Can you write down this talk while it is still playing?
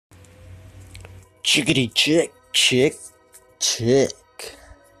Chickity chick, chick, chick.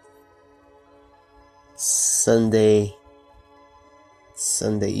 Sunday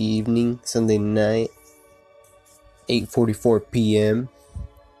evening, Sunday night, 8:44 p.m.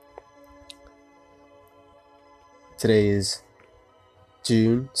 Today is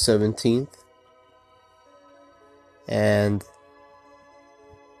June 17th, and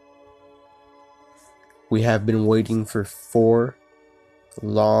we have been waiting for 4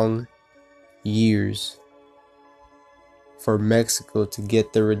 long years for Mexico to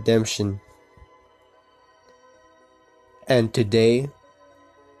get the redemption. And today,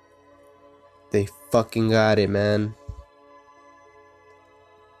 they fucking got it, man.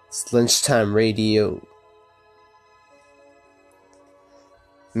 It's lunchtime radio.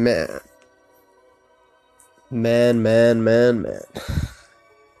 Man.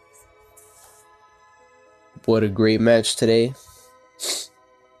 What a great match today.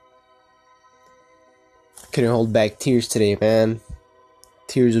 Couldn't hold back tears today, man.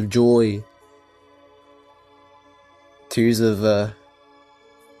 Tears of joy. Tears of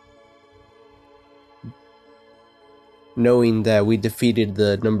knowing that we defeated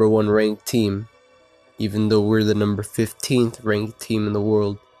the number 1 ranked team, even though we're the number 15th ranked team in the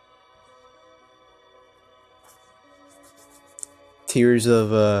world. Tears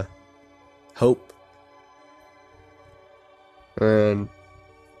of hope. And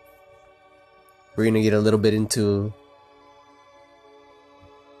we're gonna get a little bit into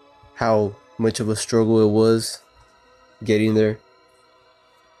how much of a struggle it was getting there.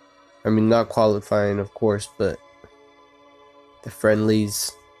 I mean, not qualifying, of course, but the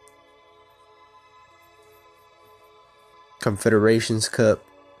friendlies, Confederations Cup,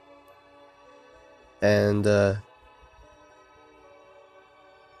 and we're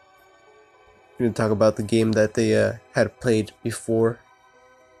gonna talk about the game that they had played before.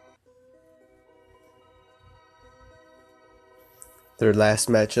 Their last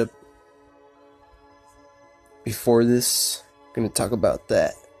matchup. Before this, I'm gonna talk about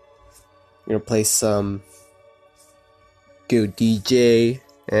that. We're gonna play some Go DJ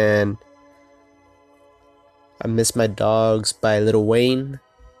and I Miss My Dogs by Lil Wayne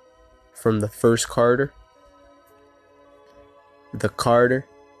from the first Carter. The Carter.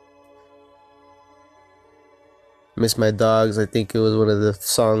 Miss My Dogs, I think it was one of the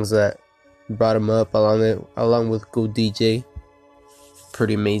songs that brought him up along with Go DJ.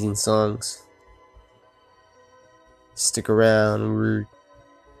 Pretty amazing songs. Stick around.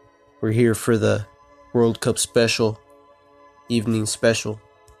 We're here for the World Cup special, evening special.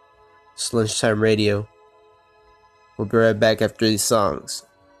 It's lunchtime radio. We'll be right back after these songs.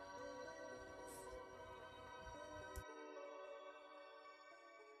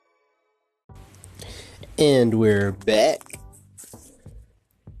 And we're back.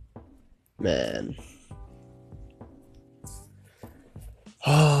 Man.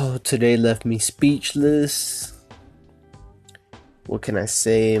 Oh, today left me speechless. What can I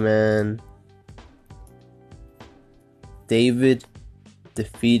say, man? David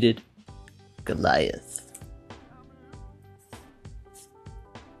defeated Goliath.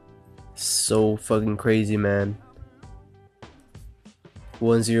 So fucking crazy, man.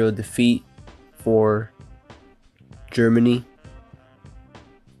 1-0 defeat for Germany.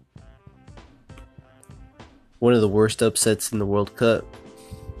 One of the worst upsets in the World Cup.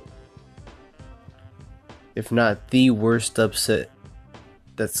 If not the worst upset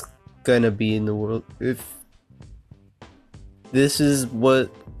that's gonna be in the world. If this is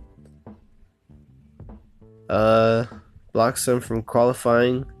what blocks them from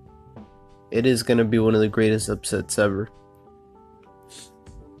qualifying, it is gonna be one of the greatest upsets ever.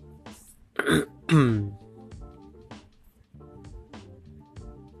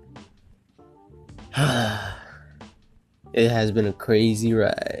 It has been a crazy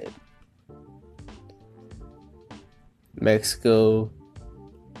ride. Mexico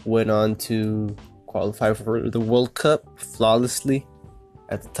went on to qualify for the World Cup flawlessly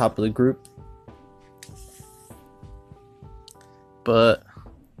at the top of the group. But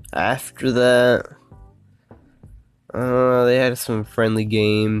after that, they had some friendly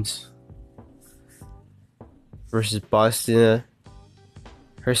games versus Bosnia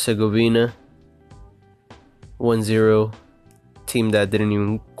Herzegovina. 1-0, team that didn't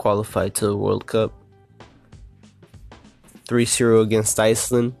even qualify to the World Cup. 3-0 against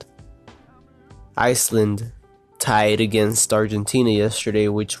Iceland. Iceland tied against Argentina yesterday,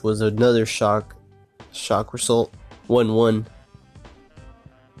 which was another shock result. 1-1.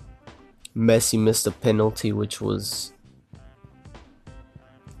 Messi missed a penalty, which was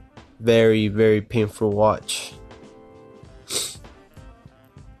very, very painful to watch.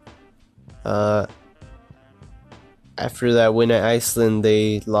 Uh, After that win at Iceland,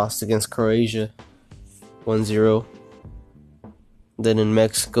 they lost against Croatia 1-0. Then in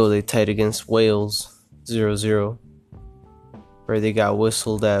Mexico, they tied against Wales 0-0, where they got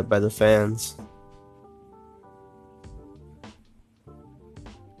whistled at by the fans.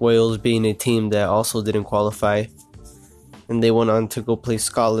 Wales being a team that also didn't qualify. And they went on to go play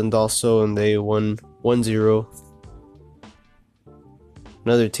Scotland also, and they won 1-0.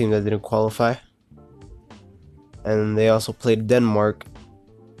 Another team that didn't qualify. And they also played Denmark,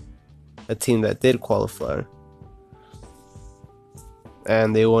 a team that did qualify.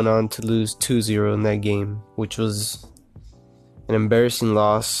 And they went on to lose 2-0 in that game, which was an embarrassing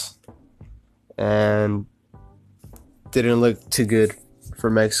loss and didn't look too good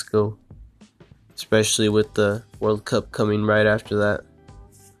for Mexico, especially with the World Cup coming right after that,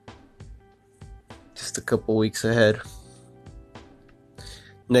 just a couple weeks ahead.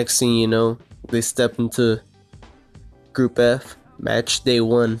 Next thing you know, they step into Group F, match day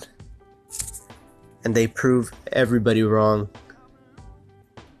 1, and they prove everybody wrong.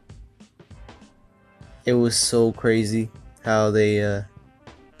 It was so crazy how they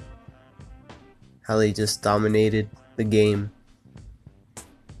just dominated the game.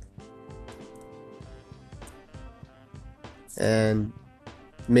 And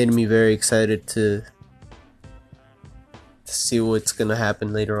made me very excited to see what's gonna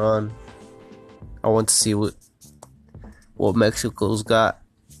happen later on. I want to see what Mexico's got.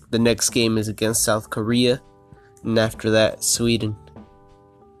 The next game is against South Korea, and after that, Sweden.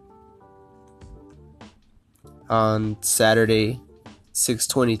 On Saturday,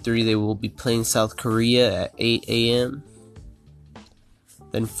 6:23, they will be playing South Korea at 8 a.m.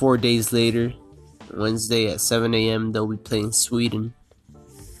 Then 4 days later, Wednesday at 7 a.m., they'll be playing Sweden.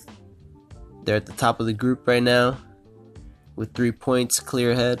 They're at the top of the group right now with 3 points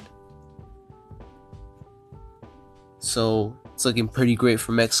clear ahead. So it's looking pretty great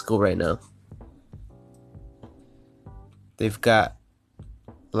for Mexico right now. They've got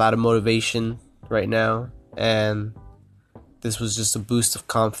a lot of motivation right now, and this was just a boost of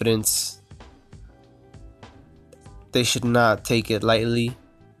confidence. They should not take it lightly.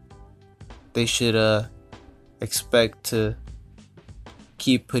 They should expect to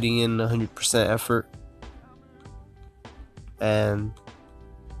keep putting in 100% effort, and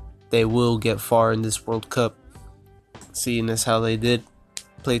they will get far in this World Cup. Seeing as how they did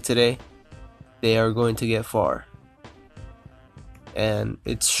play today, they are going to get far, and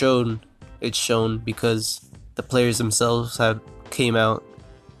it's shown because the players themselves have came out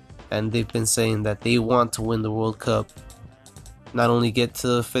and they've been saying that they want to win the World Cup. Not only get to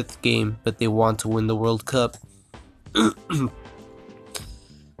the 5th game, but they want to win the World Cup.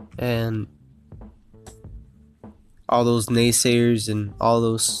 And all those naysayers and all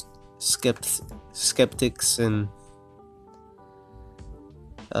those skeptics and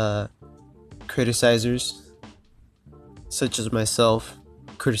criticizers, such as myself,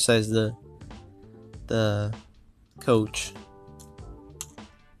 criticize the coach.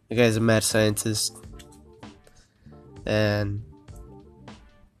 The guy's a mad scientist, and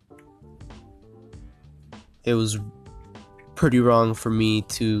it was pretty wrong for me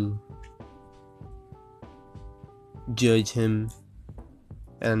to judge him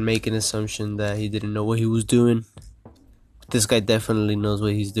and make an assumption that he didn't know what he was doing. But this guy definitely knows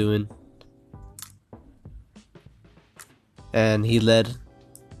what he's doing, and he led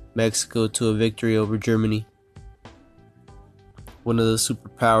Mexico to a victory over Germany, one of the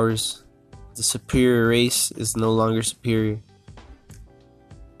superpowers. The superior race is no longer superior.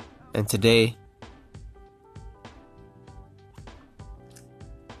 And today,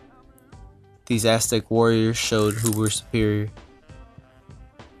 these Aztec warriors showed who were superior.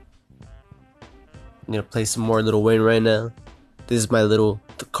 I'm gonna play some more Lil Wayne right now. This is my little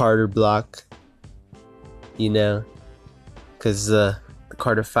the Carter block, you know, because the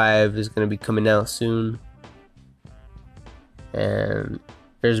Carter 5 is gonna be coming out soon. And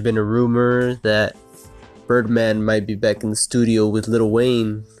there's been a rumor that Birdman might be back in the studio with Lil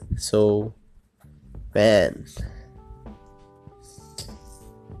Wayne. So, man,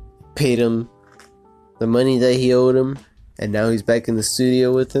 paid him the money that he owed him, and now he's back in the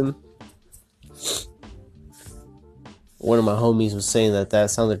studio with him. One of my homies was saying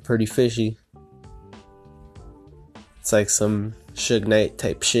that sounded pretty fishy. It's like some Suge Knight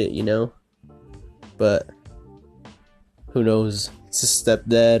type shit, you know? But who knows? It's his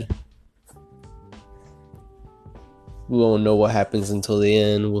stepdad. We won't know what happens until the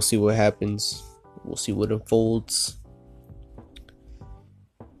end. We'll see what happens. We'll see what unfolds.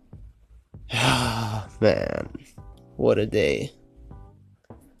 Man, what a day.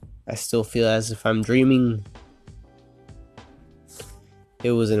 I still feel as if I'm dreaming.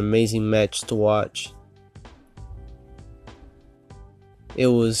 It was an amazing match to watch. It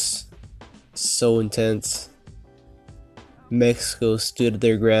was so intense. Mexico stood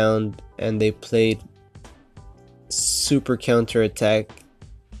their ground and they played super attackative,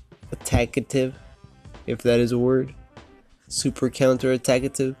 if that is a word. Super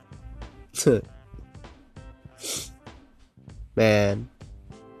attackative. Man,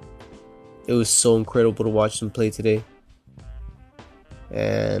 it was so incredible to watch them play today.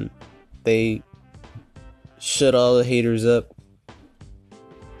 And they shut all the haters up.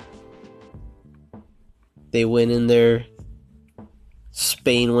 They went in there.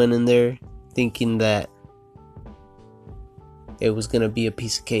 Spain went in there thinking that it was gonna be a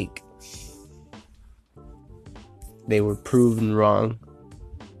piece of cake. They were proven wrong.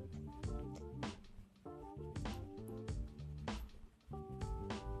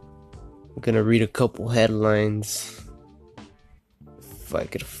 I'm gonna read a couple headlines if I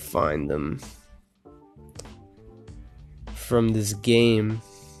could find them from this game.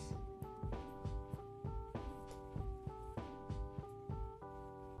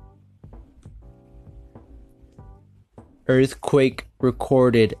 Earthquake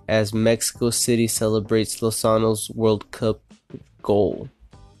recorded as Mexico City celebrates Lozano's World Cup goal.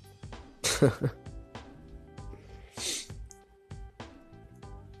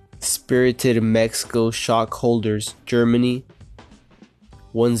 Spirited Mexico shock holders Germany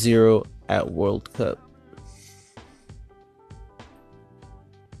 1-0 at World Cup.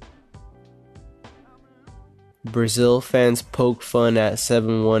 Brazil fans poke fun at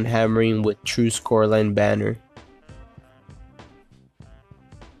 7-1 hammering with true scoreline banner.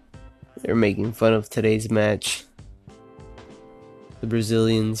 They're making fun of today's match. The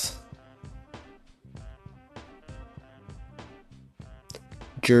Brazilians.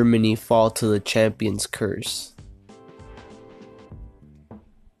 Germany fall to the champions curse.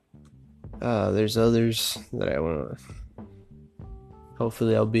 There's others that I want to...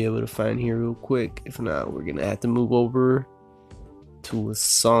 Hopefully I'll be able to find here real quick. If not, we're going to have to move over to a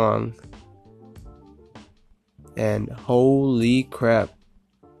song. And holy crap.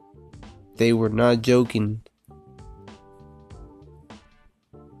 They were not joking.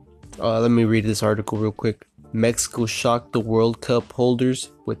 Let me read this article real quick. Mexico shocked the World Cup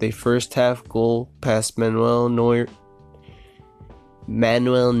holders with a first half goal past Manuel Neuer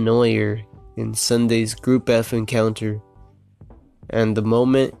in Sunday's Group F encounter. And the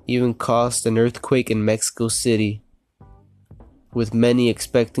moment even caused an earthquake in Mexico City, with many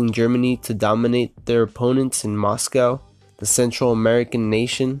expecting Germany to dominate their opponents in Moscow. The Central American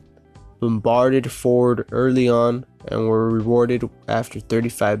nation bombarded forward early on and were rewarded after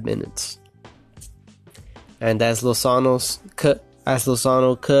 35 minutes. And as Lozano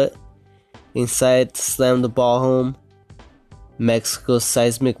cut inside to slam the ball home, Mexico's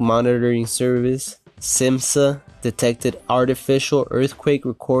seismic monitoring service, SIMSA, detected artificial earthquake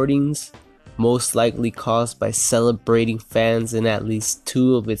recordings, most likely caused by celebrating fans in at least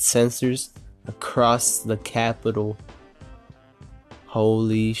 2 of its sensors across the capital.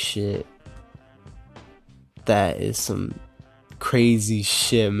 Holy shit. That is some crazy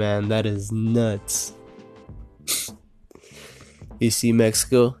shit, man. That is nuts. You see,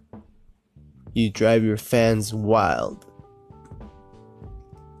 Mexico, you drive your fans wild.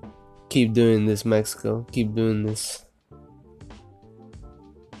 Keep doing this, Mexico. Keep doing this.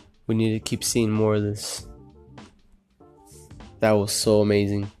 We need to keep seeing more of this. That was so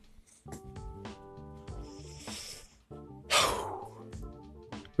amazing.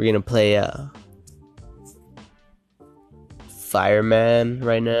 We're gonna play Fireman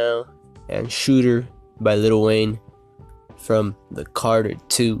right now and Shooter by Lil Wayne from the Carter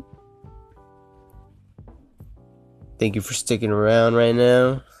 2. Thank you for sticking around right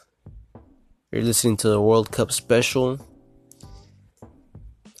now. You're listening to the World Cup special.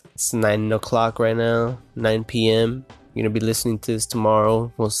 It's 9 o'clock right now, 9 p.m. You're going to be listening to this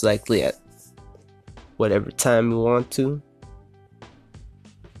tomorrow, most likely at whatever time you want to.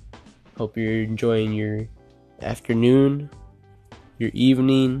 Hope you're enjoying your afternoon, your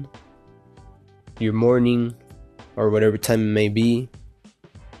evening, your morning, or whatever time it may be.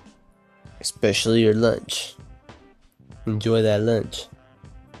 Especially your lunch. Enjoy that lunch.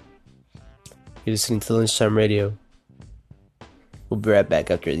 You're listening to Lunchtime Radio. We'll be right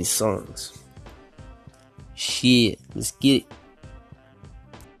back after these songs. Shit, let's get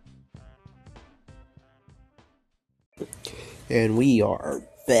it. And we are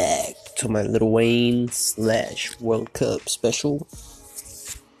back to my Lil Wayne / World Cup special.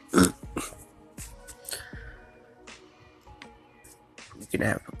 We're gonna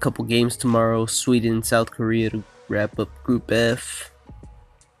have a couple games tomorrow. Sweden and South Korea to wrap up Group F.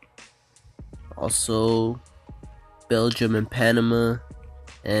 Also, Belgium and Panama,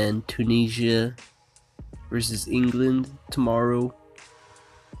 and Tunisia versus England tomorrow.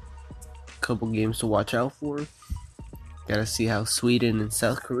 Couple games to watch out for. Gotta see how Sweden and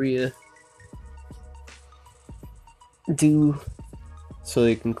South Korea do so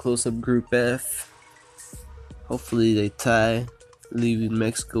they can close up Group F. Hopefully they tie, leaving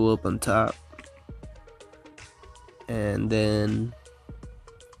Mexico up on top. And then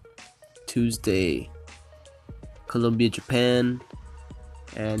Tuesday, Colombia, Japan,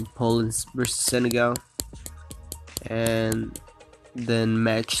 and Poland versus Senegal. And then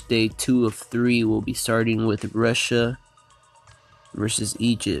match day 2 of 3 will be starting with Russia versus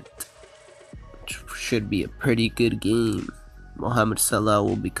Egypt, which should be a pretty good game. Mohamed Salah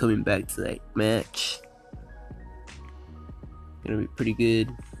will be coming back to that match. Gonna be pretty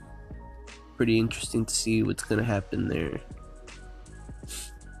good. Pretty interesting to see what's gonna happen there.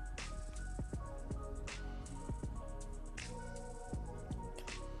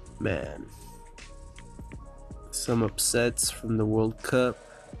 Man, some upsets from the World Cup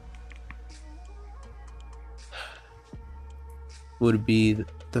would be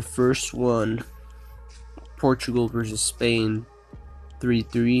the first one, Portugal versus Spain,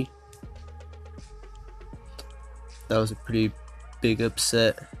 3-3. That was a pretty big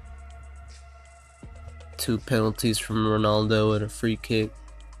upset. 2 penalties from Ronaldo and a free kick.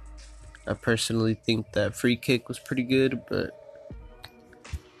 I personally think that free kick was pretty good, but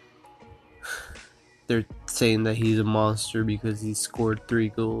they're saying that he's a monster because he scored 3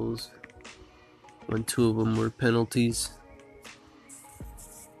 goals when 2 of them were penalties.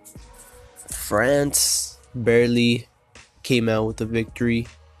 France barely came out with a victory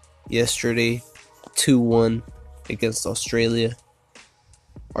yesterday, 2-1 against Australia.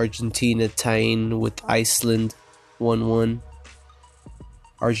 Argentina tying with Iceland, 1-1.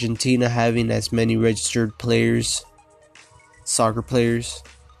 Argentina having as many registered players, soccer players,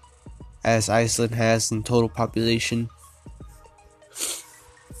 as Iceland has in total population,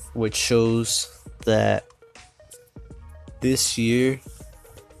 which shows that this year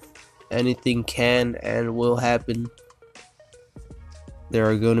anything can and will happen. There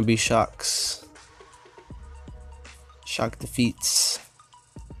are going to be shocks, shock defeats,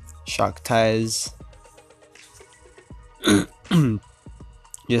 shock ties.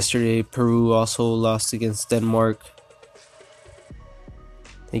 Yesterday, Peru also lost against Denmark.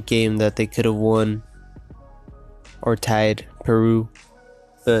 A game that they could have won or tied Peru,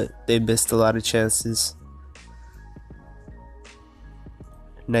 but they missed a lot of chances.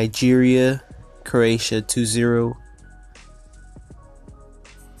 Nigeria, Croatia 2-0.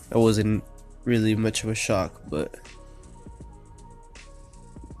 That wasn't really much of a shock, but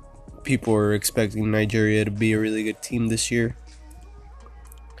people were expecting Nigeria to be a really good team this year.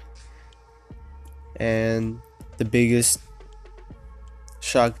 And the biggest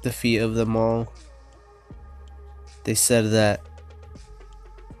shock defeat of them all, they said that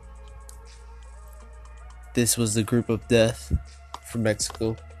this was the group of death for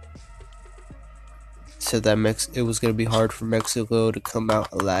Mexico. Said that it was going to be hard for Mexico to come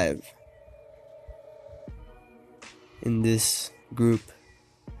out alive in this group.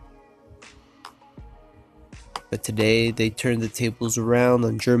 But today they turned the tables around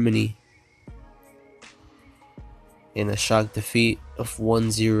on Germany in a shock defeat of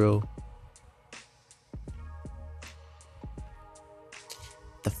 1-0.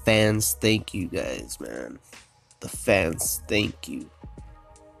 The fans, thank you guys, man. The fans, thank you.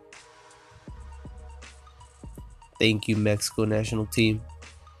 Thank you, Mexico national team.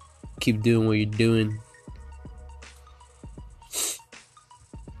 Keep doing what you're doing.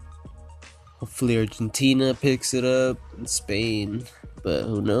 Hopefully Argentina picks it up and Spain, but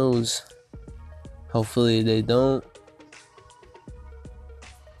who knows? Hopefully they don't,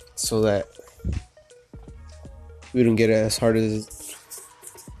 so that we don't get as hard as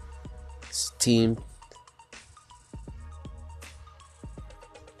this team.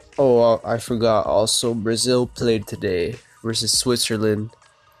 Oh, I forgot also, Brazil played today versus Switzerland.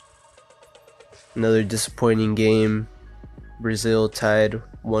 Another disappointing game. Brazil tied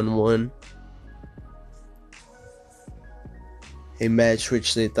 1-1. A match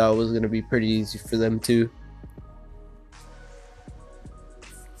which they thought was going to be pretty easy for them too.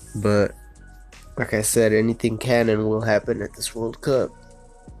 But like I said, anything can and will happen at this World Cup.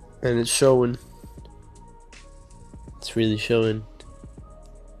 And it's showing. It's really showing.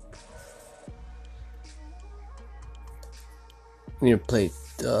 I'm going to play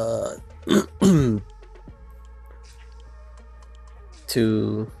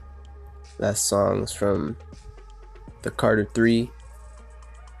two last songs from the Carter 3.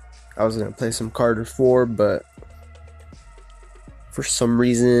 I was gonna play some Carter 4, but for some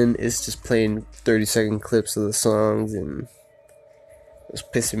reason it's just playing 30-second clips of the songs and it was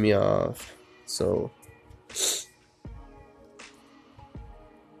pissing me off. So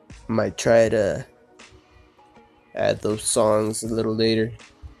I might try to add those songs a little later.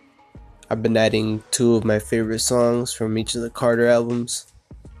 I've been adding 2 of my favorite songs from each of the Carter albums.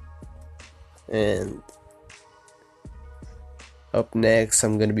 And up next,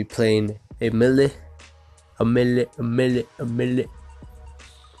 I'm gonna be playing a Milli,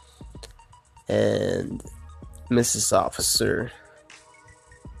 and Mrs. Officer.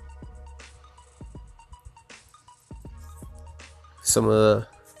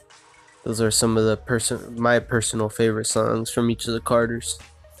 Those are some of my personal favorite songs from each of the Carters.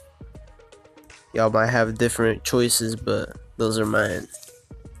 Y'all might have different choices, but those are mine.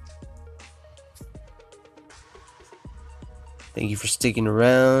 Thank you for sticking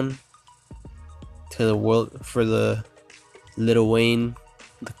around to the world for the Lil Wayne,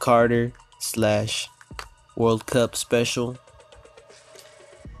 the Carter / World Cup special.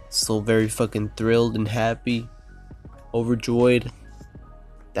 So very fucking thrilled and happy, overjoyed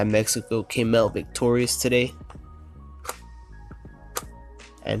that Mexico came out victorious today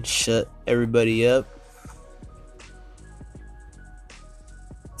and shut everybody up.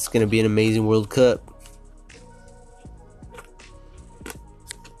 It's gonna be an amazing World Cup.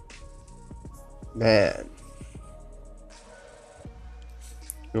 Man.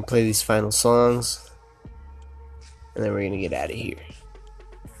 I'm gonna play these final songs and then we're gonna get out of here.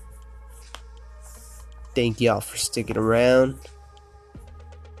 Thank y'all for sticking around,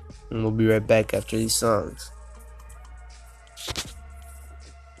 and we'll be right back after these songs.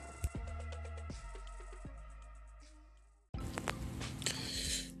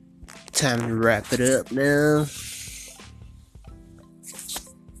 Time to wrap it up now.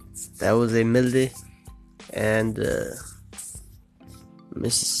 That was a Milli and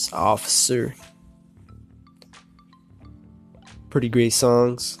Mrs. Officer. Pretty great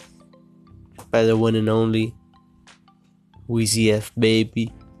songs by the one and only Weezy F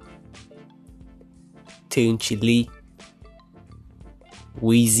Baby, Tunchi Lee,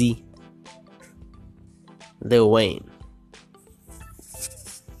 Weezy, Lil Wayne.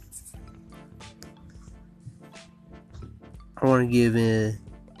 I want to give a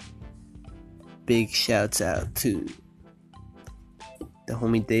big shouts out to the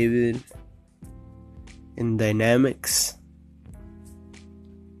homie David in Dynamics.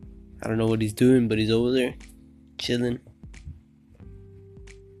 I don't know what he's doing, but he's over there chilling.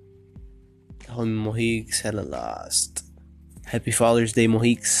 The homie Mohiques hella lost. Happy Father's Day,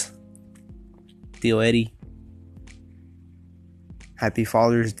 Mohiques. Theo Eddie. Happy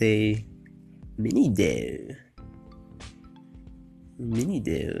Father's Day, Mini Dev.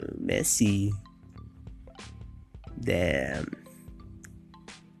 Messi. Damn,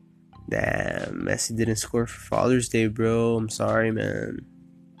 Messi didn't score for Father's Day, bro. I'm sorry, man.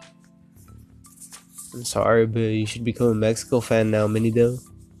 I'm sorry, but you should become a Mexico fan now, Minido.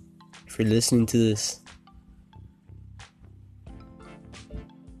 If you're listening to this.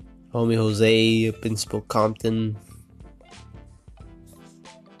 Homie Jose up in Spokompton.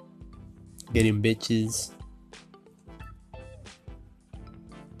 Getting bitches.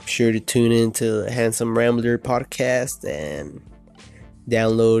 Sure to tune in to the Handsome Rambler podcast and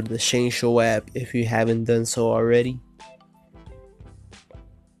download the Shane Show app if you haven't done so already.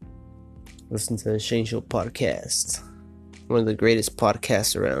 Listen to the Shane Show podcast. One of the greatest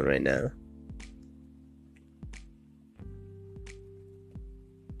podcasts around right now.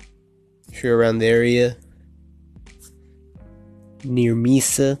 If you're around the area, near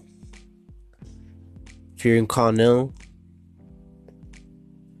Misa, if you're in Connell,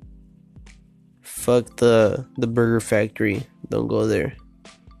 fuck the Burger Factory. Don't go there.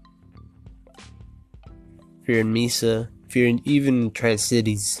 If you're in Mesa, if you're even in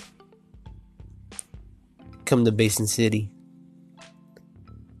Tri-Cities, come to Basin City.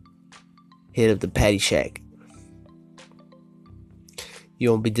 Hit up the Patty Shack.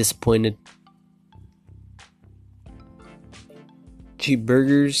 You won't be disappointed. Cheap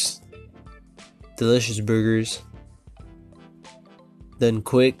burgers, delicious burgers, done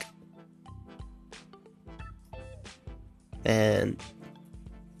quick. And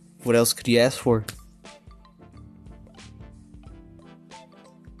what else could you ask for?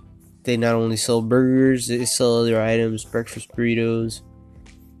 They not only sell burgers, they sell other items, breakfast burritos,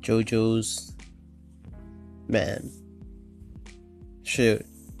 JoJo's. Man. Shit.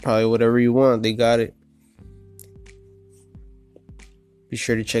 Probably whatever you want, they got it. Be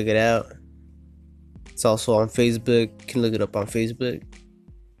sure to check it out. It's also on Facebook. You can look it up on Facebook.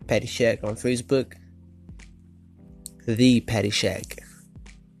 Patty Shack on Facebook. The Patty Shack.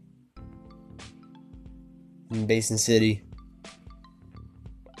 In Basin City,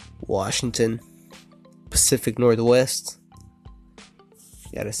 Washington, Pacific Northwest.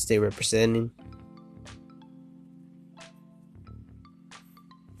 Gotta stay representing.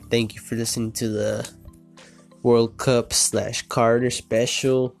 Thank you for listening to the World Cup / Carter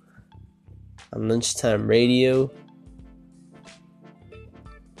special on Lunchtime Radio.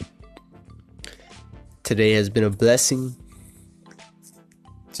 Today has been a blessing,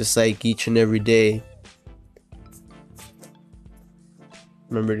 just like each and every day.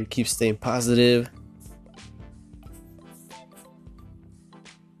 Remember to keep staying positive.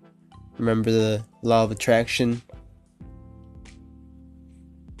 Remember the law of attraction.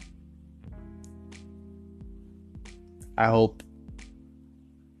 I hope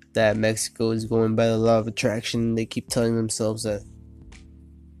that Mexico is going by the law of attraction. They keep telling themselves that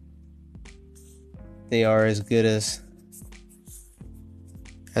they are as good as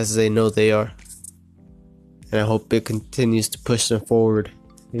they know they are. And I hope it continues to push them forward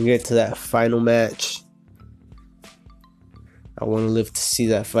and get to that final match. I want to live to see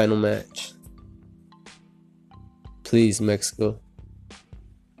that final match. Please, Mexico.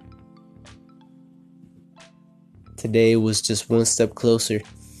 Today was just one step closer.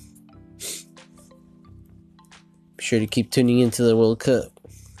 Be sure to keep tuning into the World Cup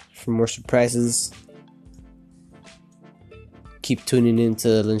for more surprises. Keep tuning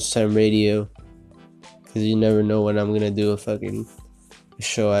into Lunchtime Radio, because you never know when I'm going to do a fucking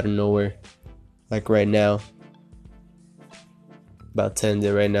show out of nowhere. Like right now. About to end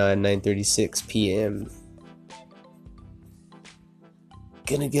it right now at 9:36 p.m.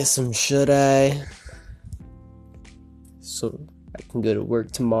 Gonna get some shut-eye so I can go to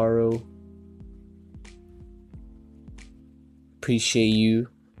work tomorrow. Appreciate you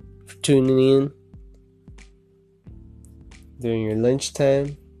for tuning in during your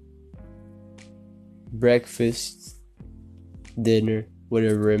lunchtime, breakfast, dinner,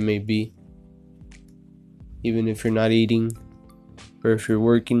 whatever it may be. Even if you're not eating, or if you're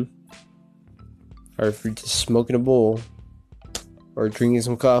working, or if you're just smoking a bowl, or drinking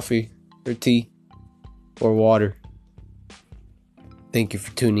some coffee, or tea, or water. Thank you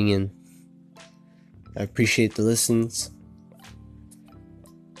for tuning in. I appreciate the listens.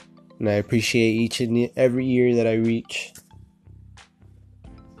 And I appreciate each and every ear that I reach.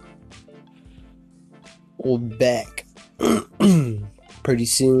 We'll be back pretty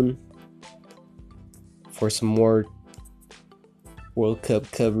soon for some more World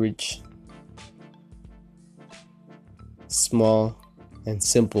Cup coverage. Small and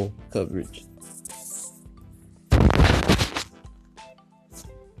simple coverage.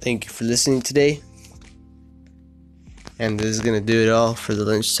 Thank you for listening today. And this is going to do it all for the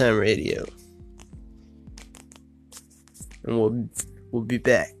Lunchtime Radio. And we'll be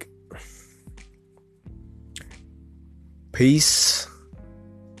back. Peace.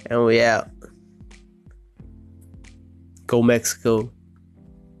 And we out. Go Mexico.